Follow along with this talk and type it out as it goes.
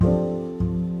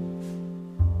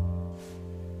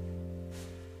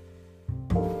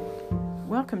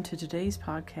Welcome to today's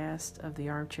podcast of the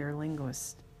Armchair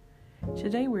Linguist.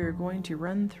 Today we are going to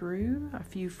run through a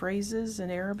few phrases in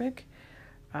Arabic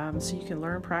so you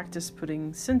can practice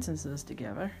putting sentences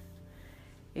together.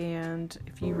 And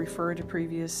if you refer to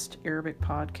previous Arabic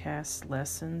podcast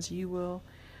lessons, you will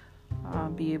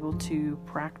be able to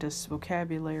practice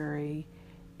vocabulary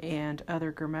and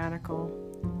other grammatical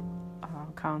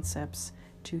concepts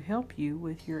to help you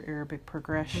with your Arabic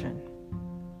progression.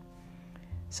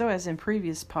 So as in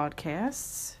previous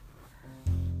podcasts,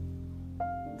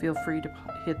 feel free to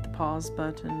hit the pause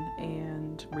button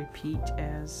and repeat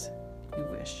as you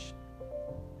wish.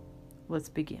 Let's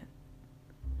begin.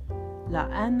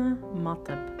 لا أنا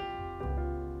مطب.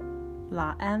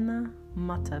 لا أنا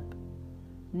مطب.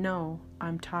 No,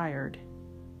 I'm tired.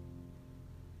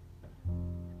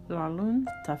 لا لن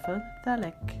تفعل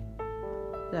ذلك.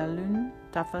 لا لن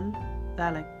تفعل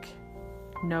ذلك.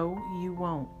 No, you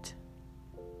won't.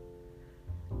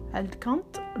 هل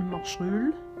كنت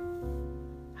مشغول؟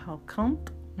 هل كنت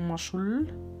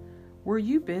مشغول؟ Were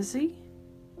you busy?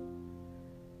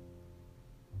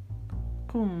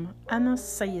 قم أنا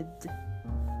السيد.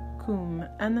 قم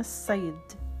أنا السيد.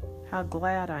 How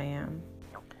glad I am.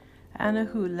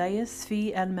 أنا هو ليس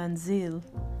في المنزل.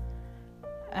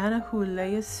 أنا هو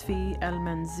ليس في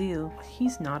المنزل.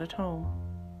 He's not at home.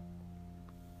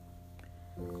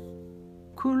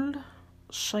 كل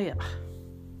شيء.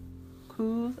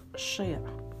 كل شيء.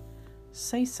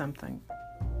 Say something.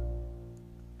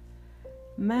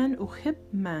 من أحب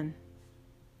من.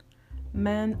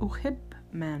 من أحب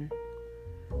من.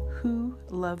 Who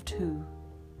loved who.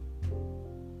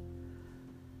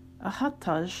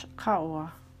 أحتاج قهوة.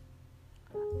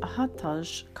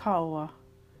 أحتاج قهوة.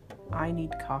 I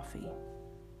need coffee.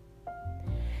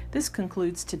 This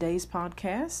concludes today's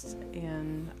podcast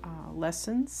and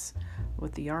lessons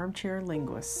with the Armchair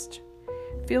Linguist.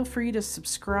 Feel free to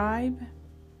subscribe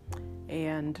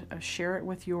and share it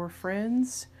with your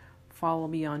friends. Follow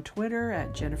me on Twitter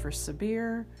at Jennifer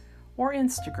Sabir or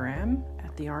Instagram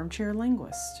at the Armchair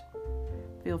Linguist.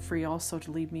 Feel free also to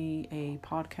leave me a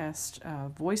podcast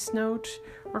voice note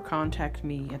or contact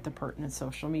me at the pertinent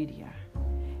social media.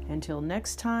 Until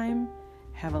next time,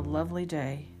 have a lovely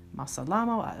day.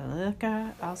 Masalama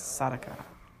alaikum as-sadaka.